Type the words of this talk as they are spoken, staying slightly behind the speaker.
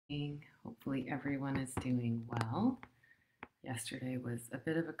Hopefully everyone is doing well. Yesterday was a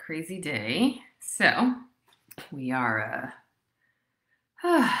bit of a crazy day. So we are,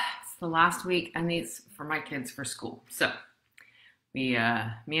 it's the last week and these for my kids for school. So me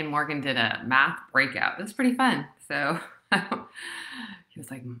and Morgan did a math breakout. It was pretty fun. So he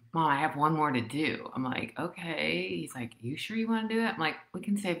was like, Mom, I have one more to do. I'm like, okay. He's like, you sure you want to do it? I'm like, we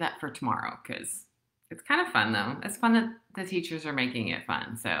can save that for tomorrow because it's kind of fun though. It's fun that the teachers are making it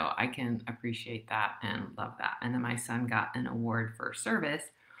fun. So I can appreciate that and love that. And then my son got an award for service,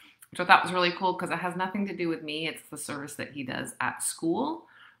 which I thought was really cool because it has nothing to do with me. It's the service that he does at school.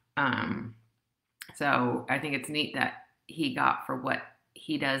 So I think it's neat that he got for what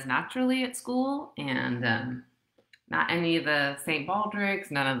he does naturally at school and not any of the St.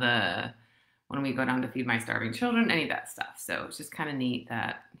 Baldrick's, none of the when we go down to feed my starving children, any of that stuff. So it's just kind of neat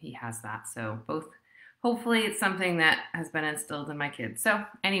that he has that. So hopefully it's something that has been instilled in my kids. So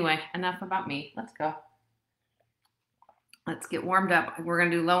anyway, enough about me. Let's go. Let's get warmed up. We're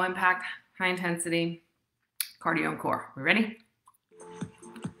going to do low impact, high intensity, cardio and core. We ready?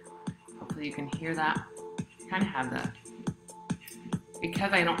 Hopefully you can hear that. I kind of have the,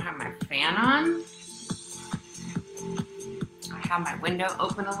 because I don't have my fan on, I have my window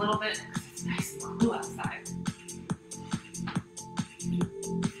open a little bit. It's nice and cool outside.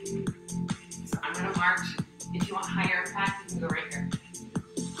 So I'm going to march. If you want higher impact, you can go right here.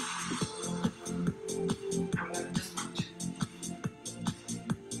 I'm going to just march.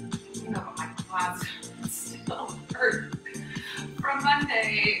 You know, but my quads still hurt from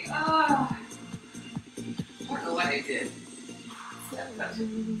Monday. Oh, I don't know what I did.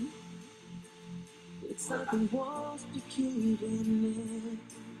 It's like the walls be keeping me.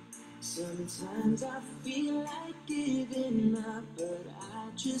 Sometimes I feel like giving up, but I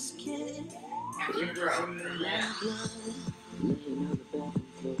just can't. After growing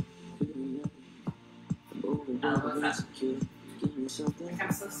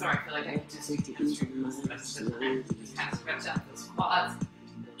I'm so sorry. I feel like I could just keep hamstring most of the time. Just kind of stretch out those quads.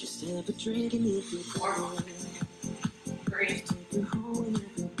 Just have a drink and if you 4 more. 3,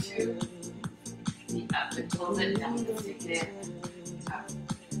 2. Feet up and close it down. Stick it in. Up,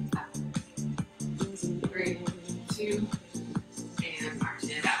 up. 3, 2, and march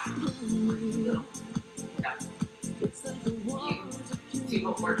it out. Little. Up. You see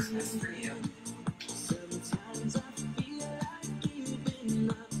what works best for you.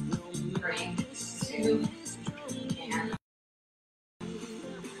 3, 2, and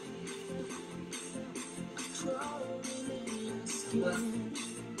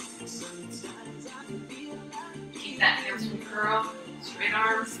keep that hamstring curl, straight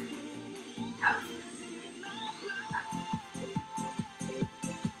arms, up.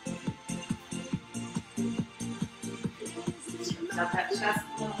 Up that chest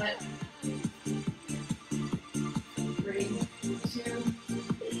a little bit. 3, 2,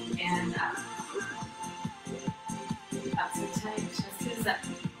 and up. Up so tight, chest is up.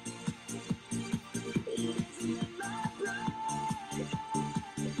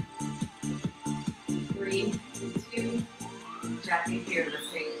 3, 2, jacking here, the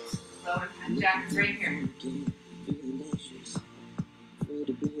same. Low impact jack is right here.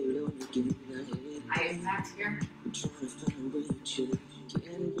 High impact here. You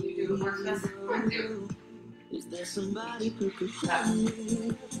do what works best for you.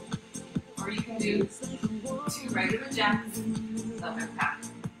 Or you can do 2 regular jacks, low impact.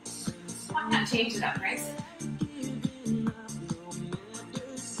 Why not change it up, right?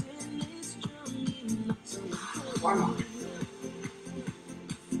 4 more.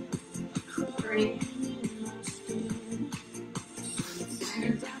 3,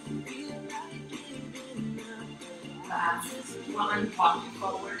 2, last 1. Walk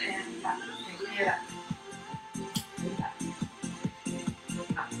forward and back. Pick it up. Back.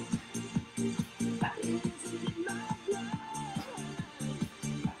 Up. Back.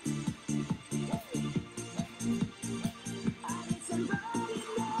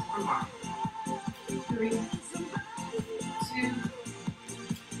 One more. 3, 2,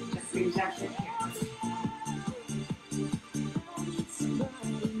 just rejack it here.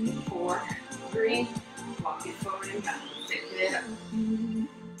 4, 3, walk it forward and back. Pick it up.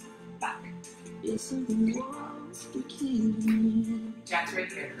 Back. Jack's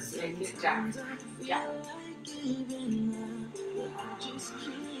right here. Let's take it. Jack. Jack.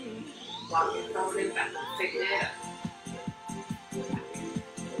 Walk it forward and back. Pick it up.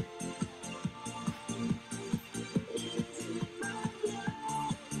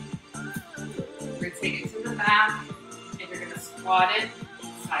 We're going to take it to the back, and you're going to squat it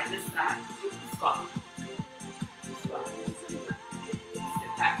side to side. Squat. Squat.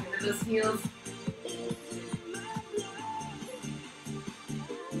 Sit back into those heels.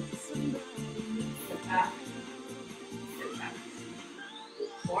 Sit back. Sit back.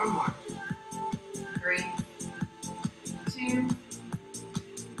 4 more. 3, 2.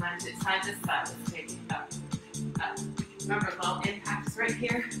 Lunge it side to side. Let's take it up. Up. Remember, low impact is right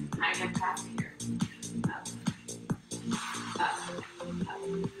here. High impact here. Up. Up. Up.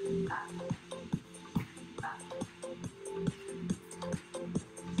 Up. Up.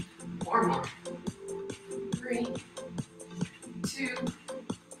 4 more. 3, 2.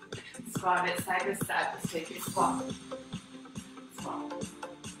 Squat it side to side. Let's take your squat. Squat.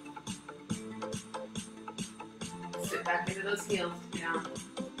 Sit back into those heels. Down.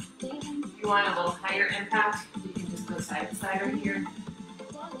 If you want a little higher impact, you can just go side to side right here.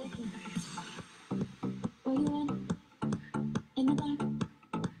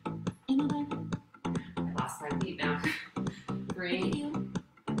 I lost my beat now. 3,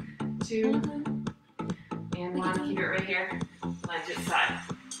 2, and 1. Keep it right here. Lunge it side.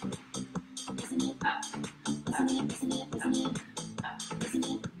 Up, up, up, up, up.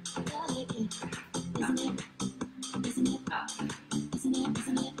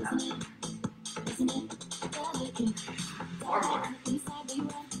 4 more.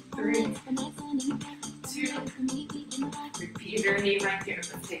 3, 2. Repeat your knee right here.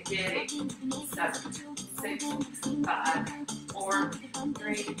 Let's take it. 8, 7, 6, 5, 4,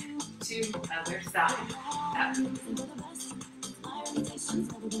 3, 2. Other side. Up.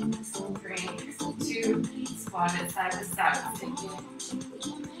 3, 2. Squat it side to side. Let's take it.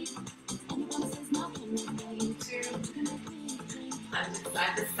 2. Lunge it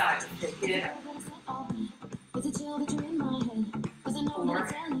side to side. Let's take it up. 4,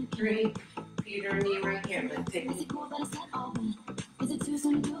 3. Repeat your knee right here. Let's take it. 4,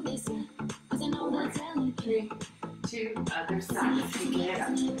 3, 2. Other side. Let's take it up.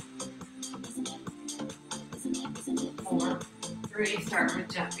 4, 3. Start with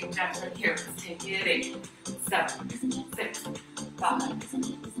jumping jacks right here. Let's take it. 8, 7, 6, 5,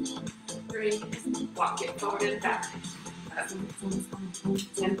 3. Walk it forward and back. Up.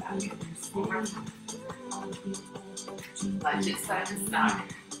 And back. 4. Lunge it side to side.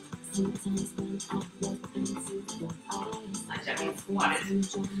 Lunge up means squat it.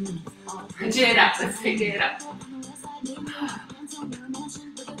 Lunge it up. Let's take it up.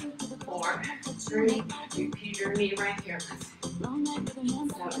 4, 3. Repeat your knee right here. 7,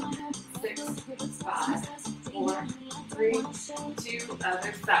 6, 5, 4, 3, 2.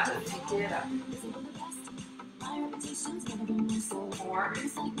 Other side. Let's take it up. 4,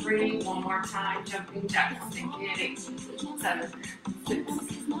 3. One more time. Jumping jacks. Let's take it. 8, 7, 6,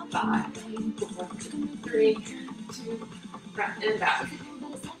 5, 4, 3, 2. Front and back.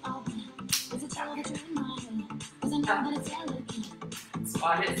 Up.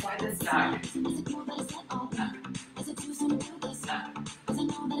 Squat it side to side. Up. Up.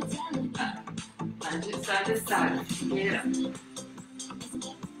 Up. Lunge it side to side. Get up.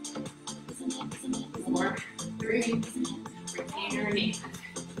 4, 3. Repeat your knee.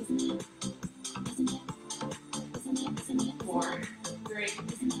 4, 3.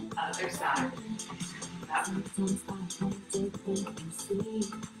 Other side. Up.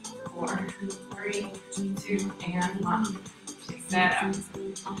 4, 3, 2, and 1. Shake that up.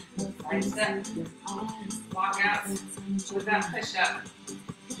 Side step. Walk out with that push up.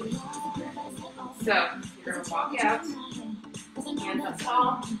 So you're going to walk out. Hands up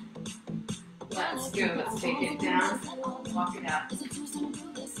tall. Let's go. Let's take it down. Walk it out.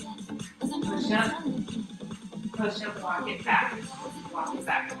 Push up. Push up. Walk it back. Walk it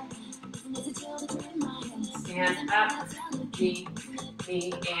back. Stand up. Knee,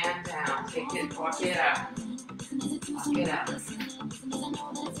 knee, and down. Take it. Walk it out. Walk it out.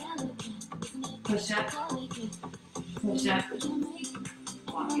 Push up. Push up.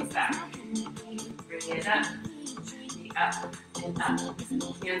 Walk it back. Bring it up. Knee up and up.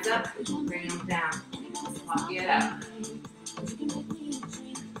 Hands up. Bring them down. Walk it up.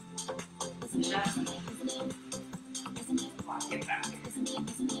 Push up. Walk it back.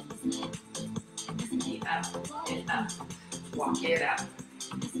 Knee up and up. Walk it out.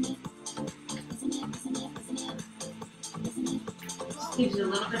 Just gives you a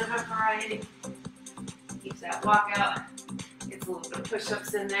little bit of a variety. Keeps that walk out. Gets a little bit of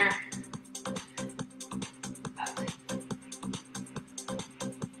push-ups in there. Up.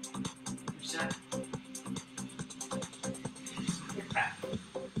 Push up. Get back.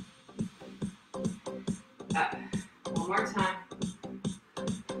 Up. One more time.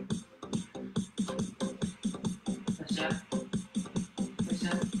 Push up. Push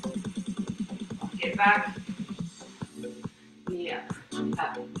up. Get back. Knee up.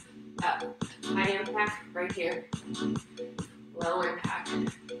 Up. up. High impact right here. Low impact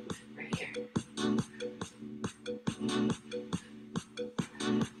right here.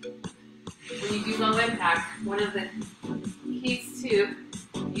 When you do low impact, one of the keys to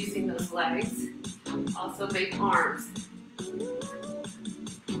using those legs, also big arms.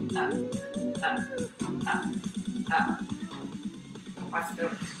 Up, up, up, up. Watch it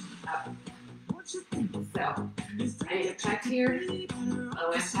over. Up. So, I need to check here.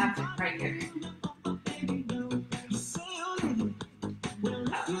 Low impact right here. Up. Up.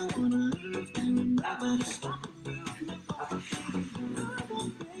 Up.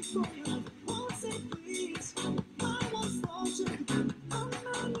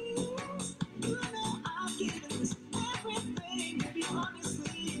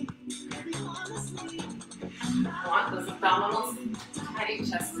 I want those abdominals tight,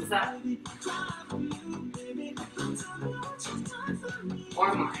 chest is up.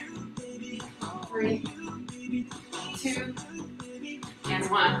 Or more. 3, 2, and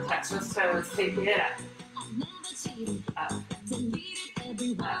 1. Touch those toes. Take it up. Up.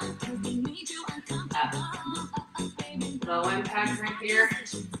 Up. Up. Low impact right here.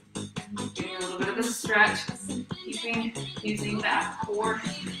 Doing a little bit of a stretch. Using that core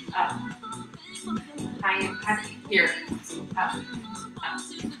up. High impact here. Up. Up.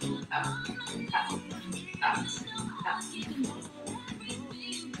 Up. Up. Up. Up.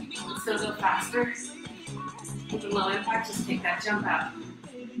 Still go faster. With the low impact, just take that jump out.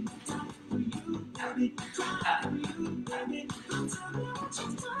 Up. Up. Up.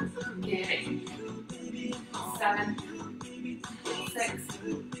 Get it. 7, 6,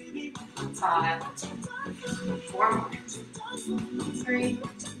 5, 4 more. 3,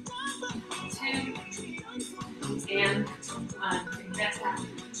 2, and 1. Take that time.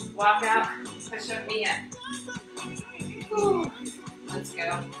 Walk out. Push up, knee up. Whew. Let's go.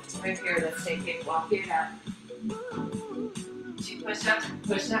 Right here. Let's take it. Walk it up. 2 push up.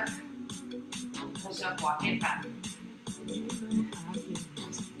 Push up. Push up. Walk it back.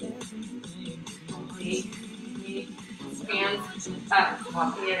 Knee. Hands up.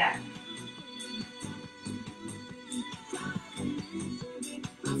 Walk it up.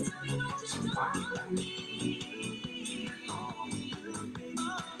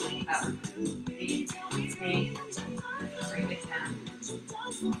 Up. Knee. Bring it down.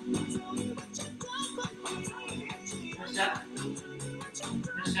 Push up.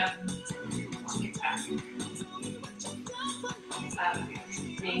 Push up. Walk it back. Up.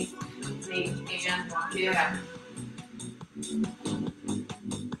 Knee. And walk it up.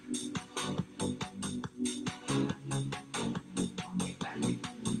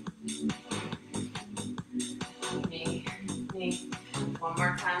 Knee. One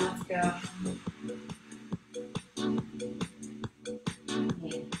more time, let's go.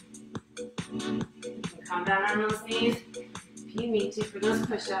 Knee. Come down on those knees if you need to for those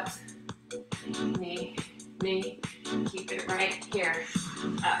push-ups. Knee. Keep it right here.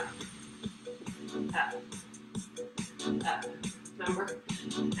 Up. Up. Up. Remember,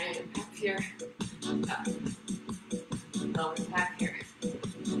 high impact here. Up. Low impact here.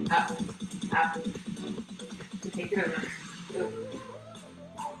 Up. Up. Take it over.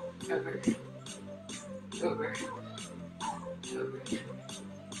 Over. Over. Over.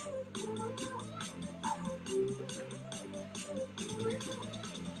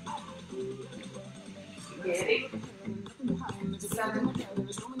 Get it. 7,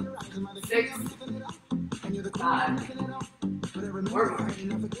 6, 5, 4 more.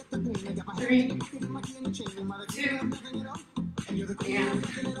 3, 2, and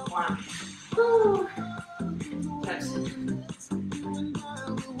 1. Woo. Touch.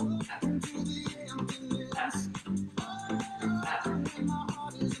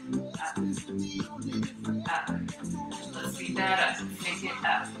 Up. Let's speed that up. Take it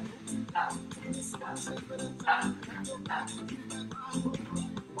up. Up.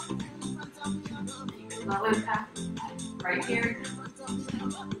 Keep it low impact. Right here.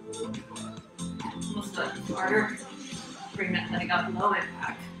 Almost harder. Bring that leg up low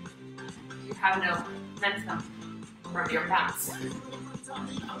impact. You have no momentum from your bounce. Up.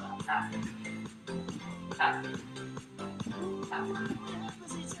 Up. Up.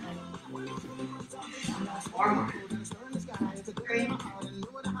 4 more. 3,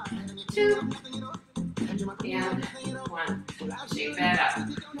 2, and 1. Shake that up.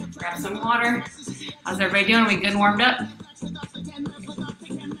 Grab some water. How's everybody doing? We good and warmed up?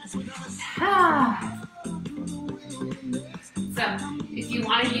 So, if you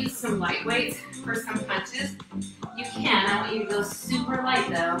want to use some light weights for some punches, you can. I want you to go super light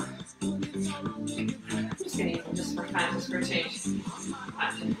though. I'm just going to use them just for fun, just for a change.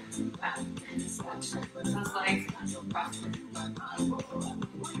 Punch. cross it.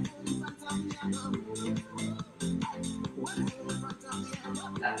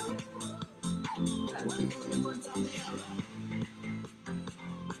 Up.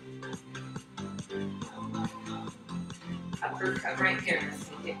 Uppercut right here. Let's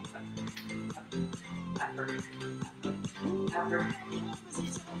take it up. Upper. Upper.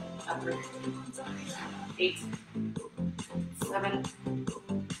 Upper. 8, 7,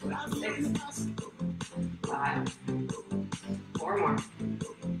 6, 5, 4 more.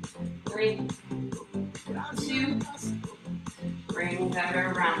 3, 2. Bring that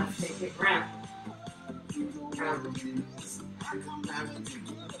around. Let's take it round. Round.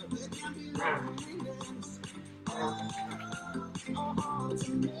 Round. Round.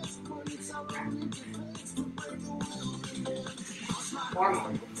 Four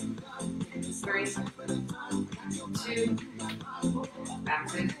more. 3, 2.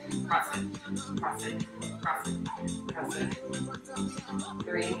 Back it. Cross it. Cross it. Cross it. Cross it.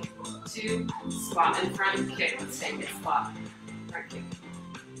 3, 2. Squat in front. Kick. Let's take it. Squat. Front kick.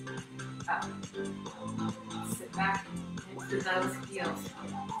 Up. Sit back into those heels.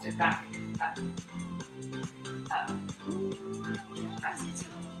 Sit back. Up. Up. Up.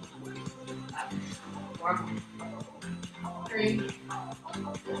 Up. 4 more. 3,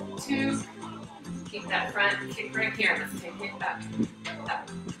 2. Keep that front kick right here. Let's take it up. Up.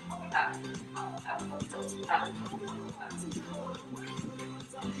 Up. Up. Up. Up.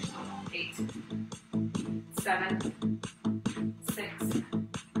 8, 7, 6,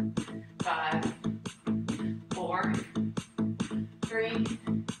 5, 4, 3,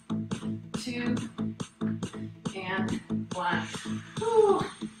 2, and 1. Whew.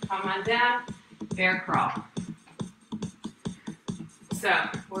 Come on down. Bear crawl. So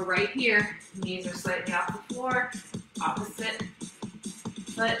we're right here. Knees are slightly off the floor. Opposite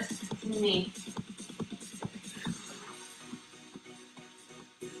foot and knee.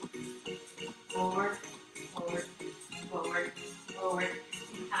 Forward, forward, forward, forward.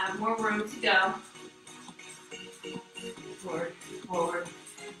 You have more room to go. Forward, forward.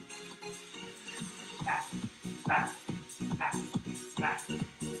 Back, back, back, back.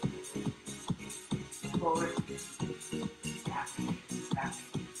 Forward, back, back.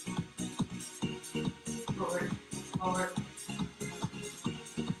 Forward, forward.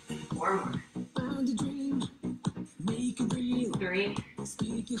 4 more. Find a dream, make it real. 3,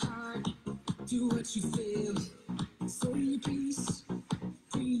 Speak your heart, do what you feel. Say your piece,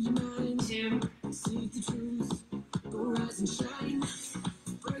 free your mind. 2, Seek the truth, go rise and shine.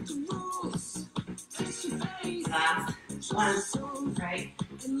 Break the rules, touch your face. last one, right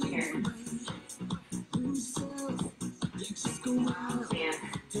here. Lose yourself, you just go out.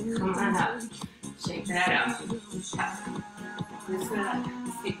 And come on up. Shake that out. Up. Just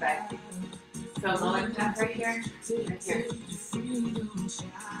gonna stick back. So lower back right here. Right here. Just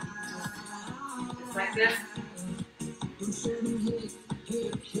like this.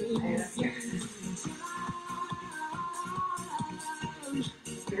 Right up here.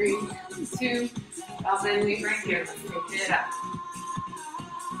 3, 2. I'll bend weight right here. Let's take it up.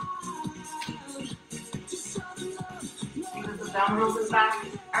 Because the abdominals in back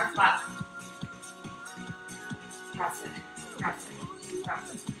are flat. Cross it. Cross it.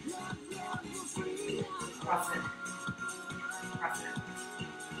 Cross it. Cross it. Cross it.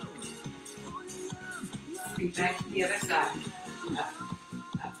 Scoot back to the other side. Up.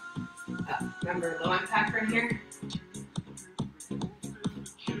 Up. Up. Remember, low impact right here.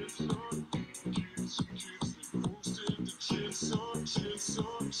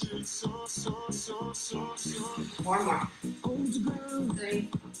 Four more. 3,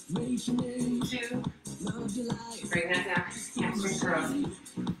 2. Bring that down. Hamstring curls.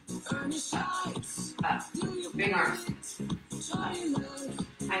 Up. Big arms. Up.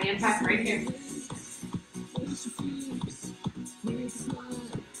 High impact right here.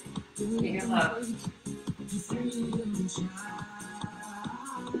 Take it low.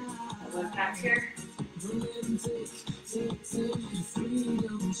 Low impact here.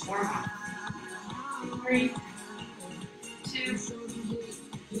 4 more. 3, 2,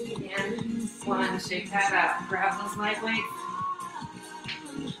 and 1. Shake that out. Grab those light weights.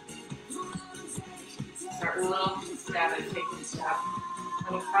 Start low. Stab it. Take the stab.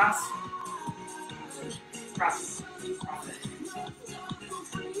 Little cross. Cross. Cross it. Up.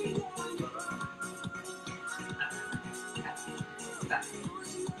 Up. Up.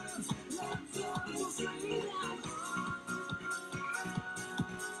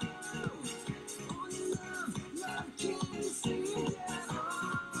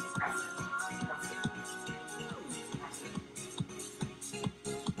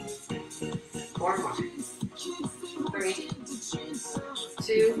 Four more. 3, 3,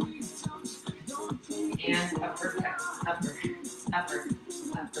 2, and upper, upper, upper, upper,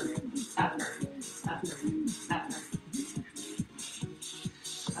 upper, upper, upper,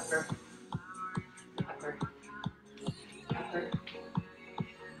 upper, upper, upper,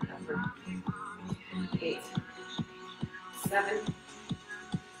 upper. 8, 7,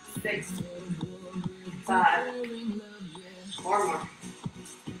 6, 5, 4 more.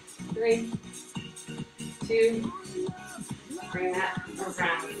 3, 2, bring that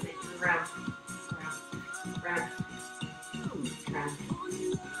around, around, around, around.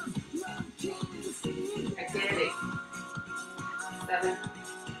 Activity. 7,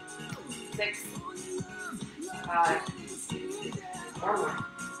 6, 5, 4 more.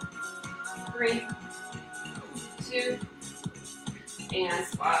 3, 2, and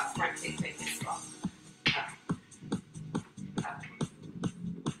squat, front kick, squat. Up, up,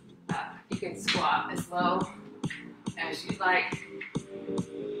 up. You can squat as low as you like.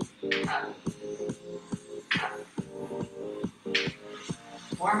 Up, up.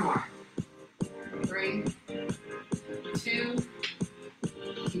 4 more. 3, 2,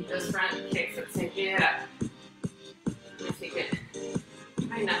 keep those front kicks. Let's take it up. Let's take it.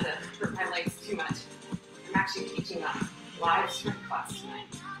 Try not to hurt my legs too much. I'm actually teaching a live strength class tonight.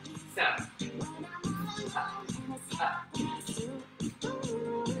 So, up, up.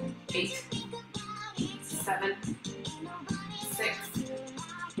 8, 7, 6,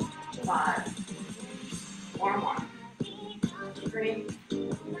 5, 4 more. 3,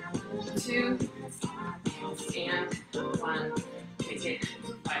 2, and 1. Take it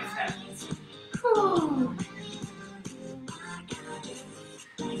 5 seconds. Whew.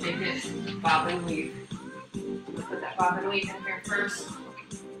 Take it, bob and weave. Put that bob and weave in here first.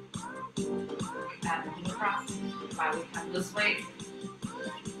 Add the knee across while we have this weight.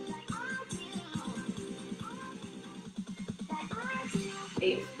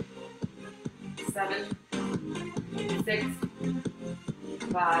 Eight, 7, 6,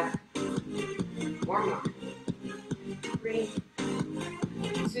 5, 4 more. 3,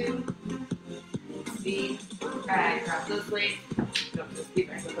 2, speed, drag, drop those weights. Don't just keep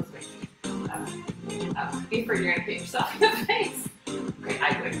drag those weights. Up, up. Be afraid you're going to hit yourself in the face. Okay,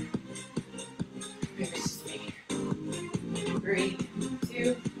 I would. Maybe it's just me. 3,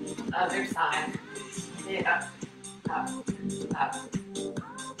 2, other side. Hit up, up, up.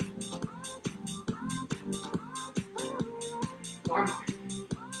 4 more.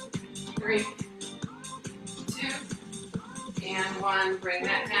 3, 2, and 1. Bring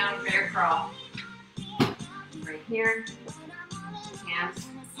that down, bear crawl. Right here. Hands,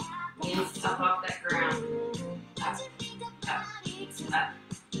 knees up off that ground. Up, up, up, up,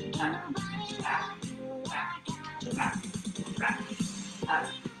 back, back, back, back, up,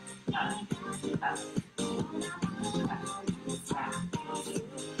 up, up, up, back,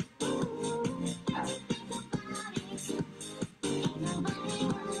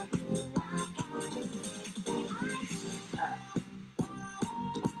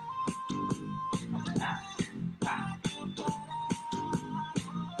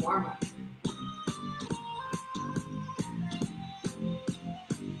 Warm.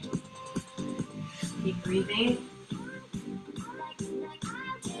 Keep breathing.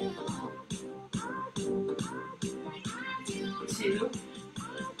 Two.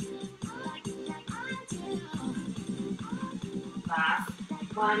 Last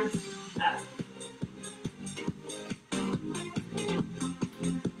one. Up.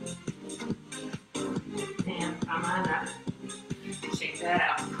 And come on up. Shake that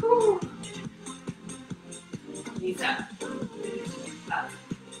out. Whew. Knees up. Up.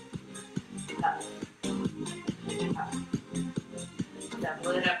 Up. Up.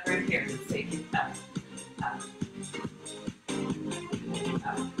 Double it up right here. Let's take it up. Up.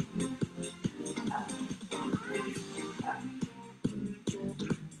 Up. Up. Up.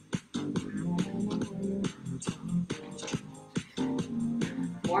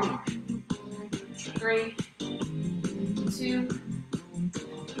 4 more. 3, 2,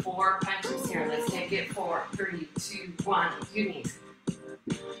 4 punches here. Let's take it. 4, 3, 2, 1. 2 knees.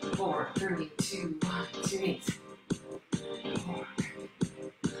 4, 3, 2, 1. 2 knees. 4,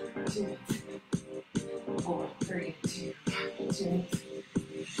 2 knees. 4, 3, 2, 1. 2 knees.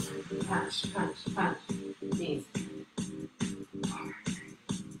 Punch, punch, punch. Knees. 4,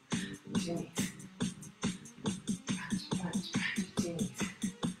 2 knees. Punch, punch, punch. 2 knees.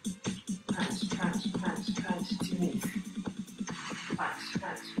 Punch, punch, punch, punch. 2 knees. Punch,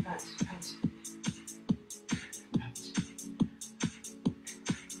 punch, punch, punch.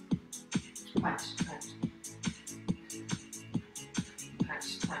 Punch, punch. Punch,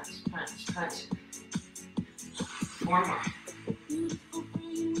 punch, punch, punch. 4 More.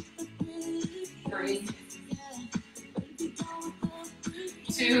 3,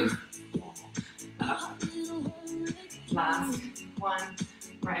 2, up. Last one,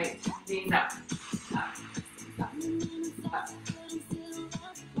 right, knees up, up, up, up.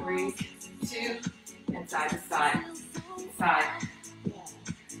 3, 2, and side to side, side.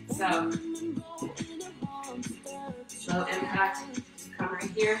 So, low impact, come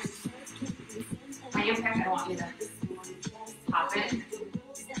right here. High impact, I want you to pop it,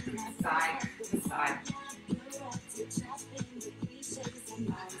 side to side.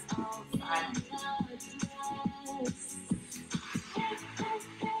 Side.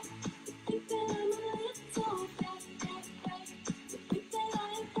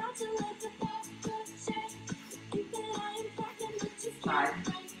 Side,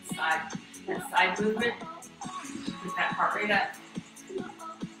 side. That side movement, keep that heart rate up.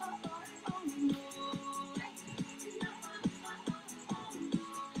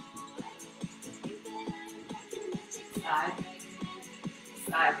 Side,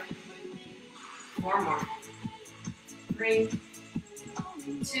 side. 4 more. 3,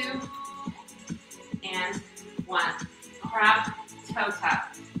 2, and 1. Crab, toe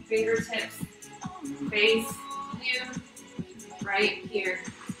tap. Fingertips, face, you, right here.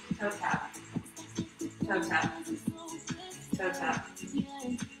 Toe tap, toe tap, toe tap,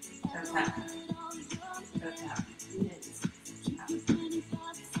 toe tap, toe tap,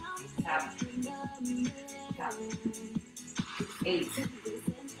 tap, tap. 8,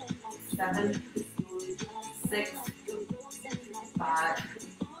 7, 6, 5,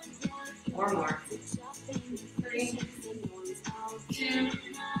 4 more. 3, 2,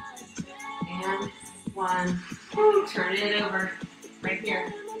 and 1. Woo, turn it over. Right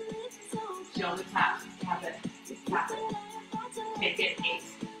here. Shoulder tap, tap it, tap it. Take it. 8,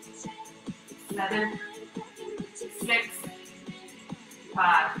 7, 6,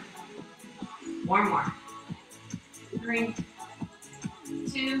 5. 4 more. 3,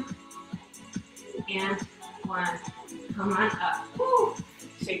 2, and 1. Come on up. Woo.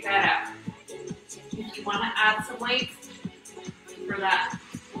 Shake that out. If you want to add some weight for that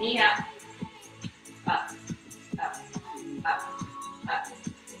knee up, up, up, up, up,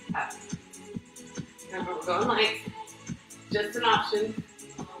 up. Remember, we're going light. Just an option.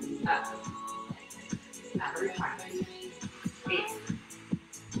 Up. Not a requirement. 8,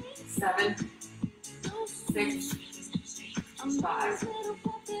 7, 6, 5,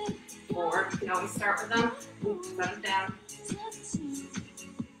 4. You can always start with them. Set them down.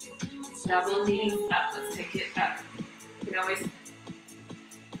 Double knees up. Let's take it up. You can always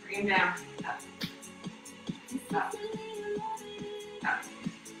bring them down. Up. Up. Up.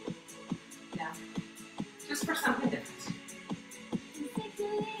 Down. Just for something different.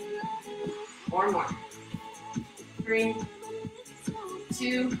 4 more. 3,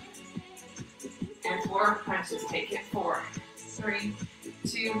 2, and 4. Punches. Take it. 4, 3,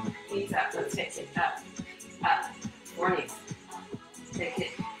 2. Knees up. Let's take it up. Up. 4 knees. Take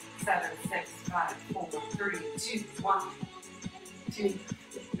it. 7, 6, 5, 4, 3, 2, 1, 2,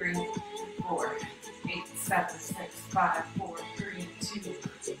 3, 4, 8, 7, 6, 5, 4, 3, 2,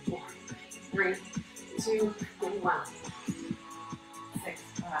 4, 3, 2, and 1. 6,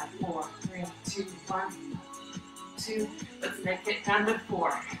 5, 4, 3, 2, 1, 2. Let's make it down to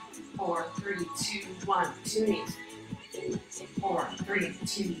 4. 4, 3, 2, 1, 2 knees. 4, 3,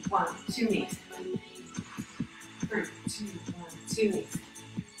 2, 1, 2 knees. 3, 2, 1, 2 knees.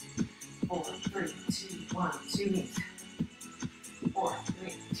 4, 3, 2, 1, 2 knees. 4,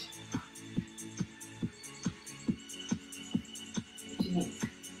 3, 2 knees.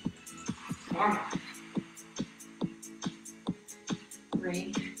 4 more.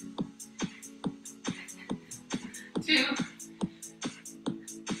 3, 2.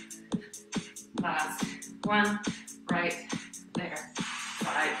 Last one. Right there.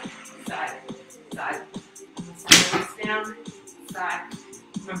 Side, side, side. Sideways down. Side.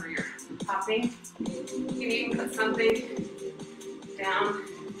 Remember, you're hopping. You can even put something down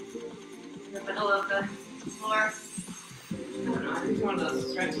in the middle of the floor. I don't know, I think one of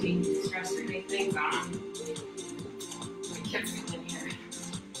those stress relief things on them. My kids come in here.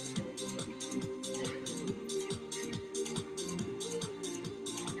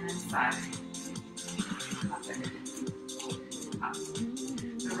 And inside. Hop it. Hop.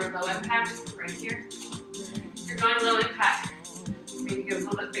 Remember low impact right here. You're going low impact. Maybe go a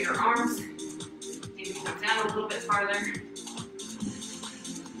little bit bigger arms. Maybe come down a little bit farther.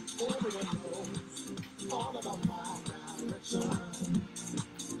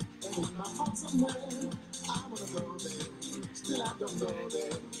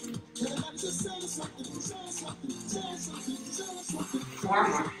 4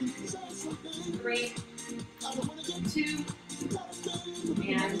 more. 3, 2,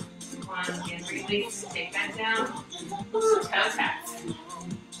 and 1. And release. Take that down. Ooh, toe taps.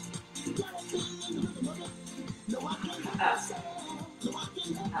 Up. Up. Up. Up. Up.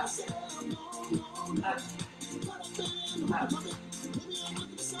 Up. Up.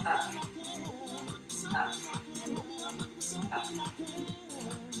 Up.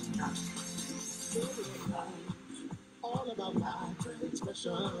 All about my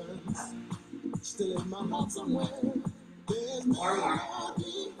transgressions. Still in my heart somewhere. There's more.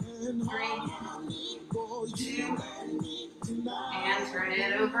 3, 2, and turn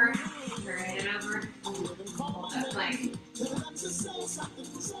it over. Turn it over. Hold that plank.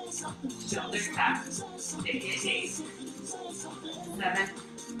 Shoulders tap. Take it. 8, 7,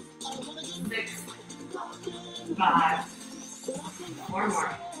 6, 5. 4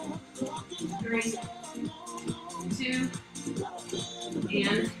 more. 3, 2,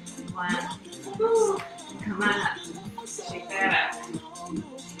 and 1. Woo. Come on up. Shake that up.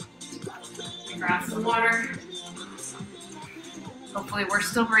 Grab some water. Hopefully we're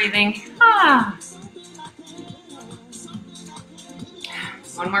still breathing. Ah.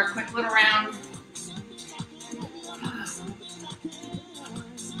 One more quick little round.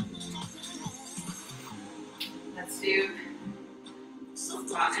 Let's do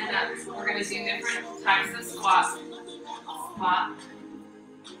squat and up. We're going to do different types of squats. Squat,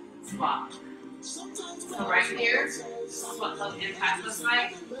 squat. So right here, what low impact looks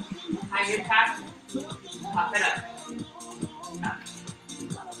like. High impact, pop it up. Up.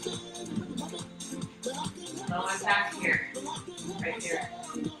 Low impact here. Right here.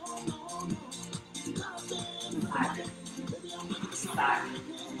 Side. Side.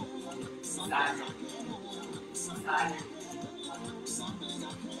 Side. Side.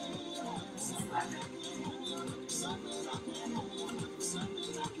 Side.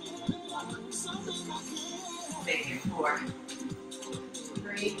 Take it. 4,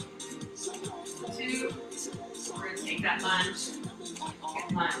 3, 2. We're going to take that lunge. Get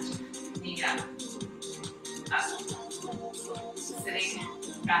lunge. Knee up. Up. Sitting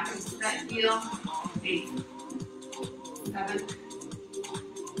back into that heel. 8, 7,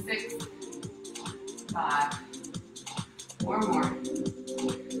 6, 5. 4 more.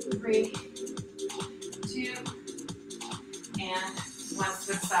 3, 2, and 1.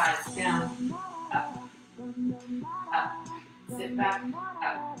 Switch sides. Down. Up. Up. Sit back. Up.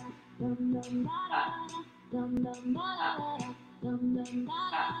 Up.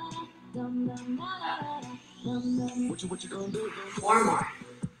 What you gonna do? 4 more.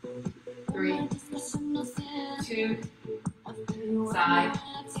 3, 2, side,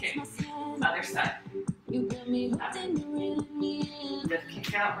 kick, other side. Up. Lift,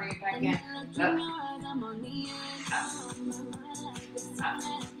 kick out, bring it back in. Up. Up. Up.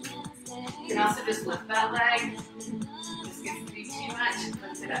 You can also just lift that leg. This gets to be too much.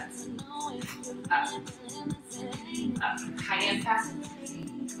 Lift it up. Up. Up. High impact.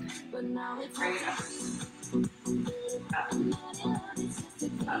 Bring it up. Up.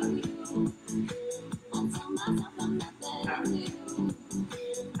 Up. Up.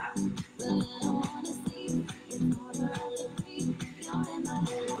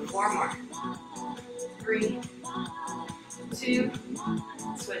 4 more. 3, 2,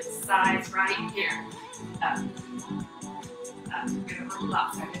 switch sides right here. Up. Up. We're going to roll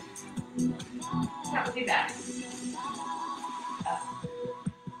lopsided. That would be bad. Up.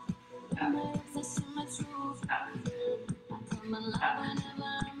 Up. Up. Up. Up.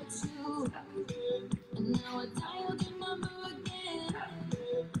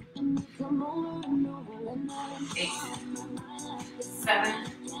 8, 7,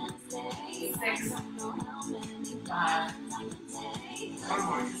 6, 5. 4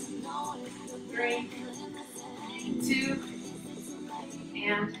 more. 3, 2,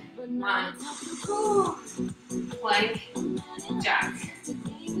 and 1. Whew. Plank, jack.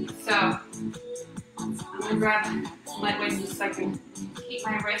 So I'm going to grab my waist so I can keep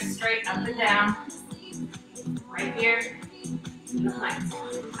my wrist straight up and down. Right here. In the plank.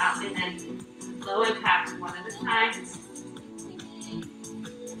 Out and in. Low impact, one at a time.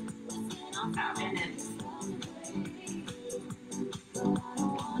 Out and in.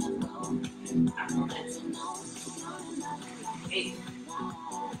 Out and in. 8,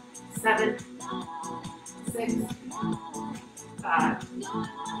 7, 6, 5.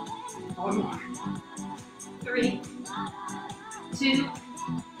 4 more. 3, 2.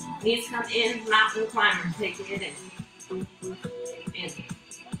 Knees come in, mountain climber. Take it in.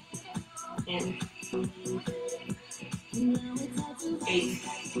 In.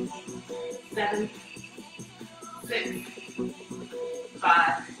 8, 7, 6,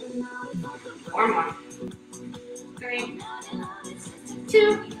 5, 4 more. 3,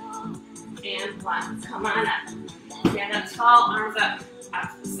 2, and 1. Come on up. Stand up tall, arms up to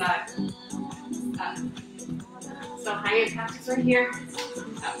the side. Up. So high impact is right here.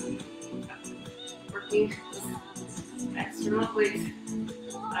 Up. Working external glutes.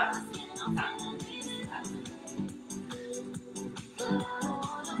 Up. Up.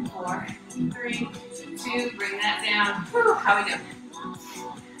 4, 3, 2. Bring that down. Whew, how we doing?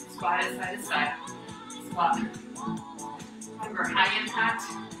 Squat it side to side. Squat. Remember, high impact.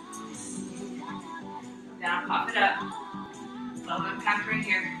 Down, pop it up. Low impact right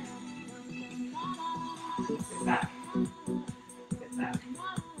here. Sit back. Sit back.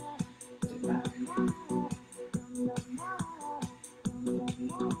 Sit back.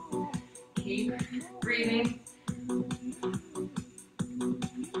 Keep breathing.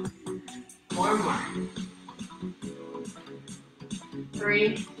 4 more.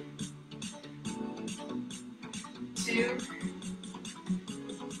 3, 2,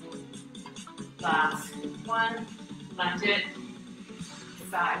 last 1. Lunge it.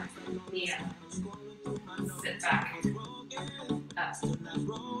 Side. Knee up. Sit back. Up.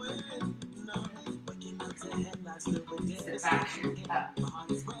 Sit back. Up. Up.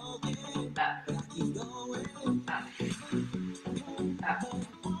 Up. Up. Up.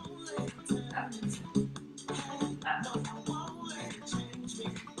 Up.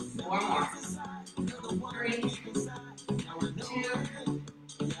 4 more. 3, 2.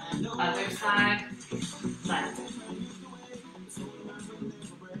 Other side. Left.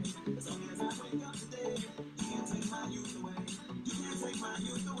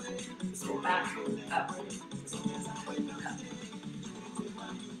 Sit back. Up. Up.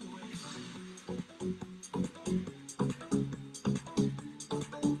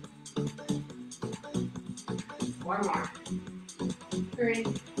 4 more. 3, 2.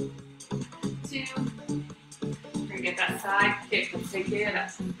 We're gonna get that side kick. Let's take it up.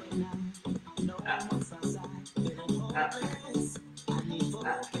 Up. Up. Up. Up.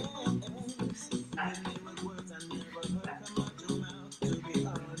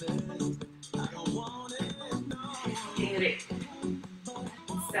 Get it.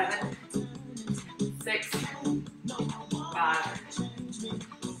 7, 6, 5.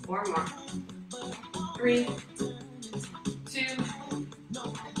 4 more. 3, 2.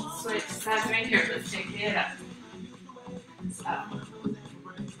 Switch sides right here. Let's take it up. Up.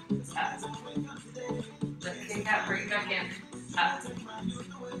 Up. Let's kick that, bring it back in. Up. Let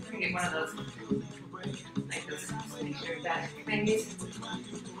me get one of those. Like this. Make sure that things.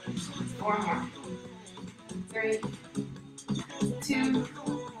 4 more. 3, 2,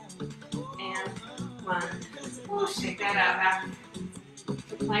 and 1. We'll shake that out back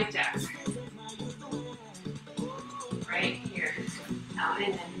to plank jacks. Right here. Out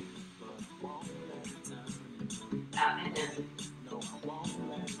and in. Out and in.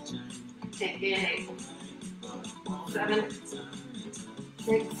 Take in 8, 7,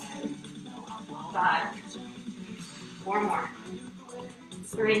 6, 5. 4 more.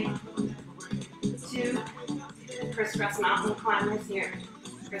 3, 2. Crisscross mountain climbers here.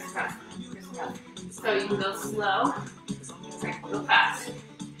 Crisscross, crisscross. So you can go slow, or you can go fast.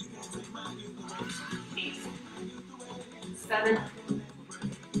 8, 7,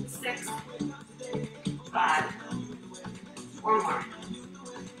 6, 5. 4 more.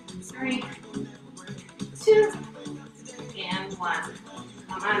 3, 2, and 1.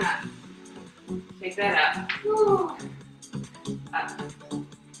 Come on up. Shake that up. Woo. Up.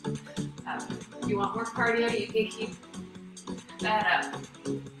 Up. If you want more cardio, you can keep that up.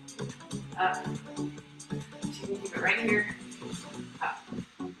 Up. You can keep it right here. Up.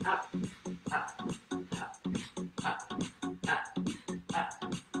 Up. Up. Up. Up. Up. Up.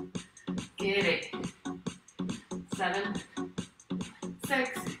 Get it. 7,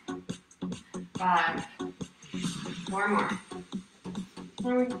 6, 5. 4 more.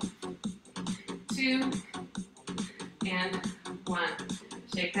 3, 2, and 1.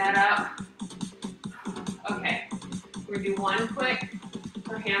 Shake that up. Okay, we're gonna do one quick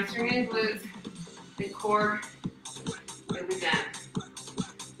for hamstring and glutes, and core. We'll be down,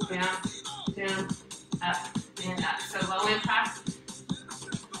 down, down, up, and up. So low impact,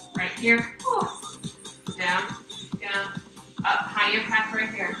 right here. Whew. Down, down, up. High impact right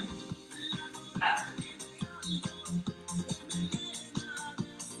here. Up.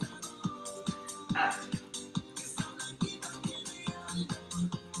 Up.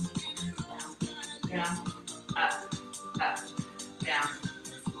 Down, up, up, down,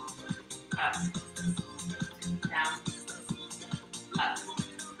 up, down, up,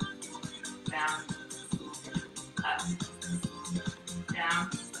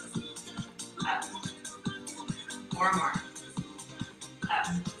 Four more. Up.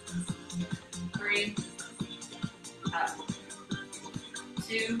 Three. Up.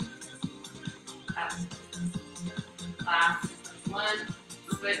 Two. Up. Last one.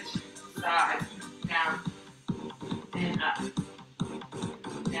 Switch. Side. Down. And up.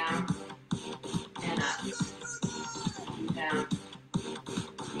 Down. And up. Down.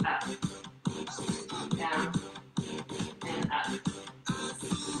 Up. Down. And up.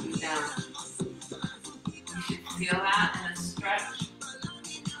 Down. You should feel that in a stretch.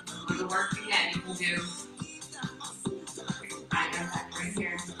 Do the work again. You can do eye contact right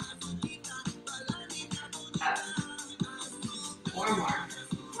here. Up. Four more.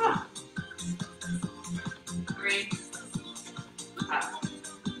 Huh. Three. Up.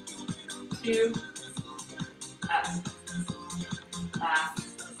 Two. Up. Last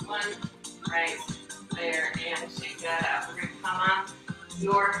one. Right there. And shake that out. We're going to come on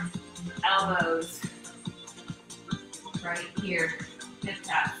your elbows. Right here. Hip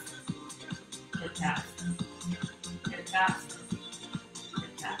taps. Hip taps. Hip taps.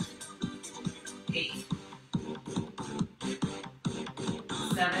 Hip taps. 8.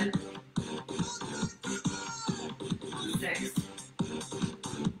 7. 6.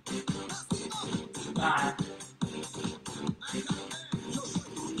 5.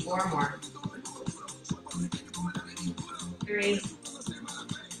 4 more. 3.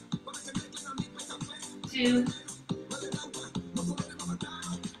 2.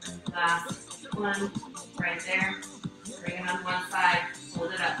 Last one, right there. Bring it on one side,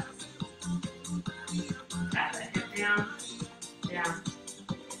 hold it up. Tap that hip down, down.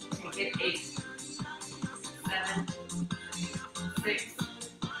 Take it 8, 7, 6,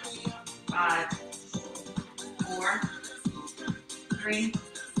 5, 4, 3,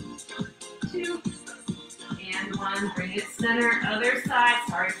 2, and 1. Bring it center, other side.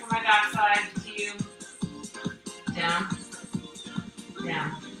 Sorry for my back side. To you. Down, down.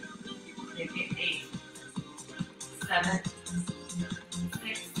 Take it 8, 7,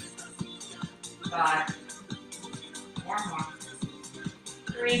 6, 5, 4 more.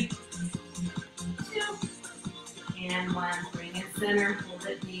 3, 2, and 1. Bring it center. Hold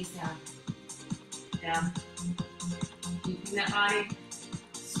it, knees down. Down. Keeping that body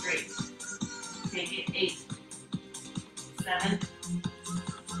straight. Take it 8, 7,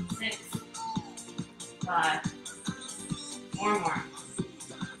 6, 5, 4 more.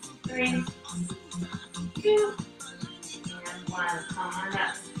 3, 2, and 1. Come on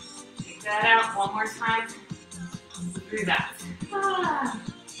up. Take that out one more time. Through that.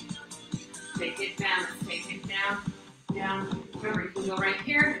 Take it down. Let's take it down. Down. Remember, you can go right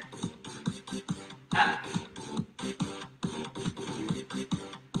here. Up.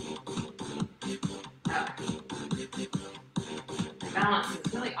 Up. My balance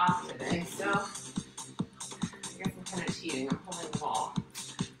is really off today, so I guess I'm kind of cheating. I'm holding the wall.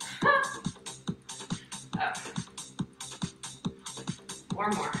 Up. 4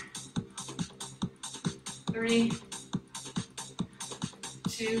 more. 3,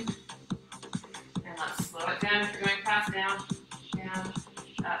 2, and let's slow it down. If you're going fast, down, down,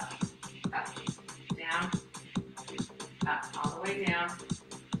 up, down, up, all the way down,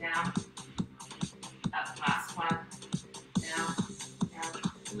 down, up. Last one, down, down,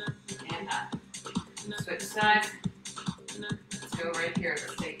 and up. Switch sides. Let's go right here.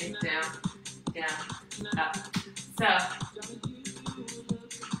 Let's take it down, down, up. So, up.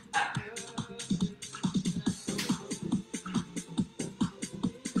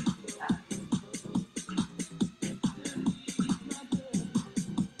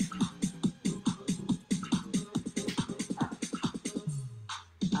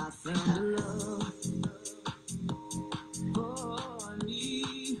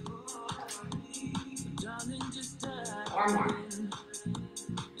 Four more.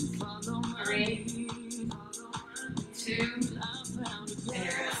 3, 2, and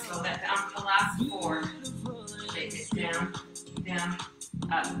you're going to slow that down for the last 4. Take it down, down,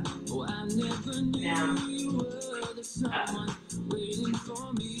 up, down,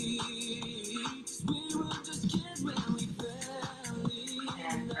 up.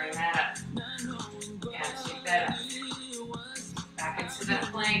 And bring that up. And shake that up. Back into that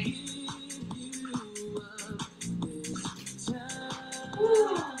plank.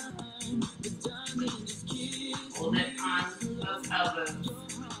 Hold it on those elbows.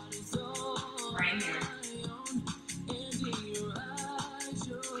 Right here.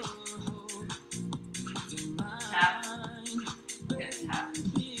 Tap. Good tap.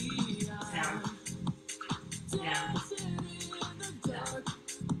 Down. Down. Down. Down.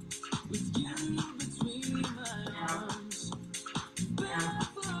 Down.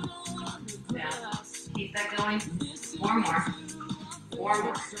 Down. Keep that going. Four more. Four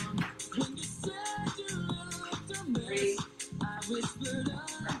more. Three.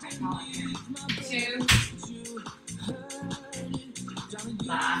 Two.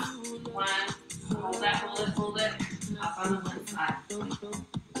 Last. One. Hold that, hold it, hold it. Up on the one side.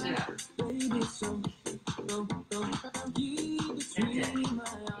 Push it up. That's it.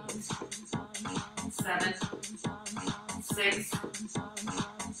 7, 6,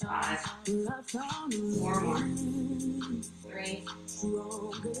 5, 4 more. 3, 2,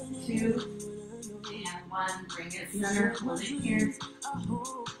 and 1. Bring it center. Hold it here.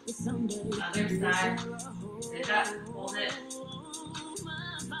 Other side. Sit up. Hold it.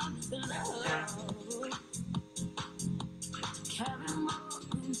 Down.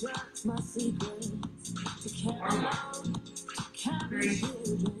 Four more. 3,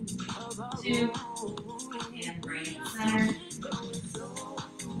 2, and bring it center.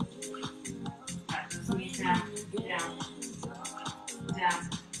 Back to squeeze down, down, down.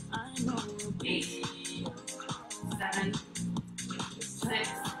 8, 7, 6,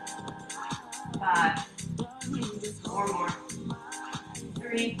 5, 4 more.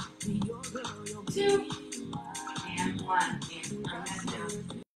 3, 2, and 1. And bring that down.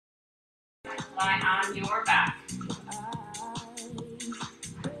 Lie on your back.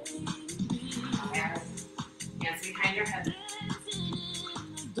 Hands behind your head.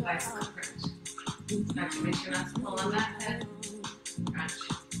 Bicycle crunch. Stretch, make sure not to pull on that head. Crunch,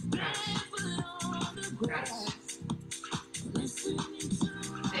 crunch, crunch.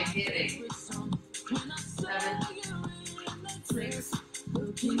 Take it, 8, 7, 6,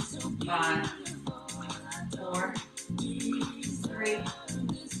 5, 4, 3,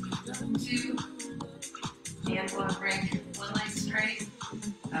 2, and 1. Bring one leg straight.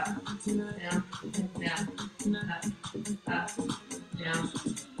 Up, down, down, up, up, down,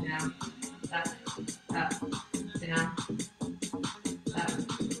 down, up, up, down, up,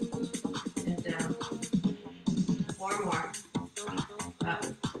 and down. 4 more. Up,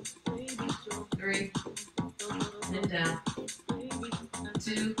 3, and down.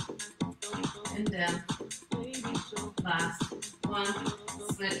 2, and down. Last. 1.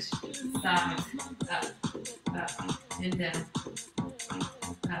 Switch. Stop it. Up, up, and down.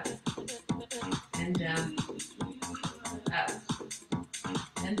 Up, and down, up,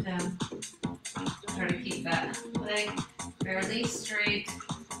 and down. Try to keep that leg fairly straight.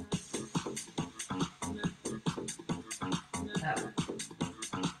 Up.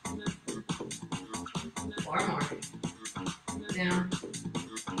 4 more. Down.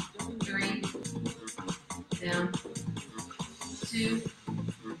 3. Down. 2.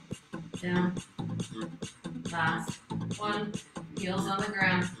 Down. Last. 1. Heels on the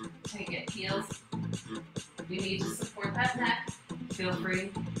ground. Take it. Heels. You need to support that neck. Feel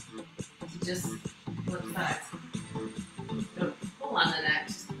free to just flip sides. Don't pull on the neck.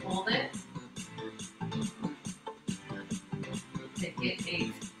 Just hold it. Take it.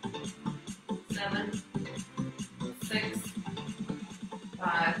 8, 7, 6,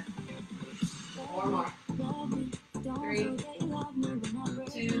 5, 4 more. 3,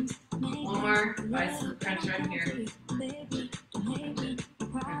 2, 1 more. Bicycle crunch right here. Take it.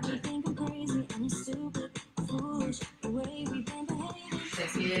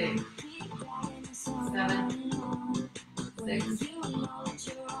 7, 6,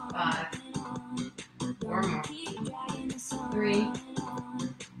 5, 4 more. 3,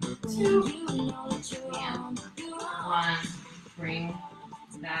 2, and 1. Bring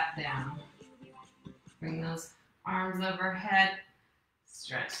that down. Bring those arms overhead.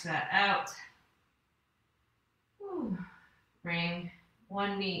 Stretch that out. Whew. Bring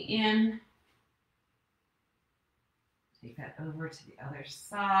one knee in. Take that over to the other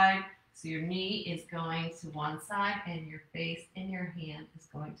side. So your knee is going to one side and your face and your hand is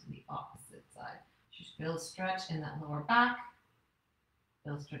going to the opposite side. Just build stretch in that lower back.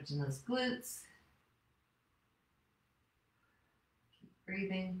 Build stretch in those glutes. Keep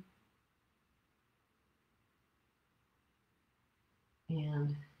breathing.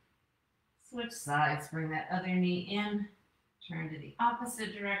 And switch sides. Bring that other knee in. Turn to the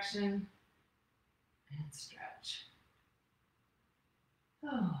opposite direction. And stretch.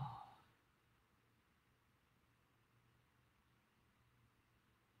 Oh.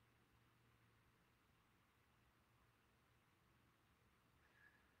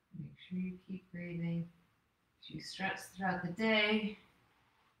 Make sure you keep breathing. As you stretch throughout the day,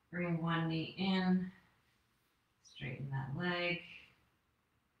 bring one knee in, straighten that leg,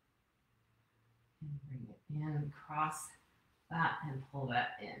 and bring it in, cross that and pull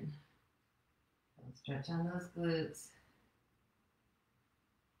that in. Don't stretch on those glutes.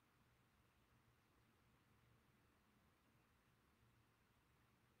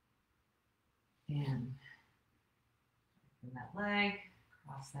 And open that leg,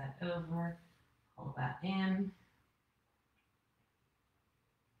 cross that over, pull that in.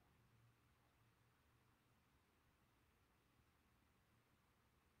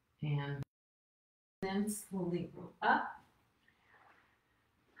 And then slowly roll up.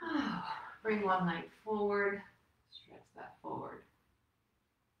 Bring one leg forward, stretch that forward.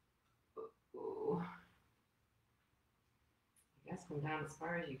 Ooh. I guess come down as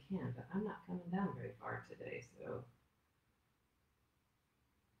far as you can, but I'm not coming down very far today, so.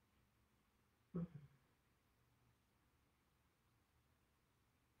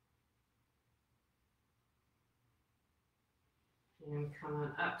 And come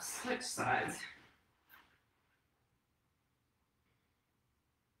on up, switch sides.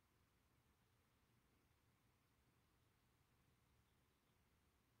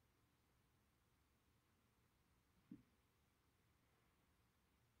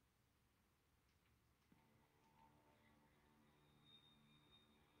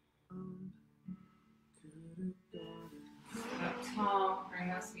 Sit up tall, bring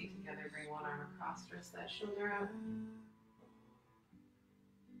those feet together, bring one arm across, stretch that shoulder out.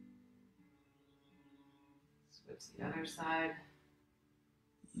 Switch the other side.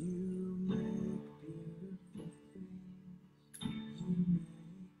 And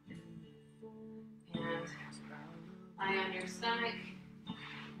lie on your stomach.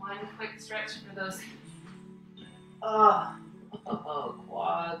 One quick stretch for those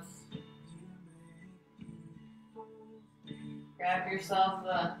quads. Grab yourself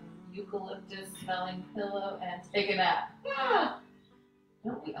a eucalyptus smelling pillow and take a nap.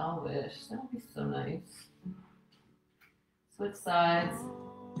 Don't we all wish? That would be so nice. Switch sides.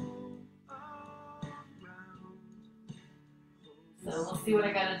 So we'll see what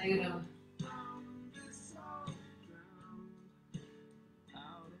I gotta do to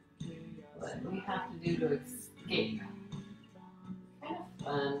what we have to do to escape. Kind of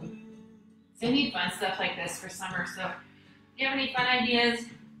fun. So I need fun stuff like this for summer. So if you have any fun ideas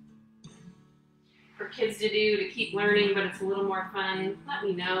for kids to do to keep learning, but it's a little more fun, let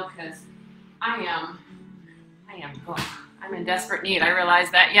me know, because I'm in desperate need. I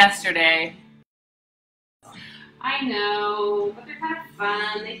realized that yesterday. I know, but they're kind of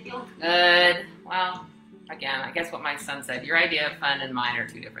fun. They feel good. Well, again, I guess what my son said, your idea of fun and mine are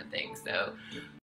two different things. So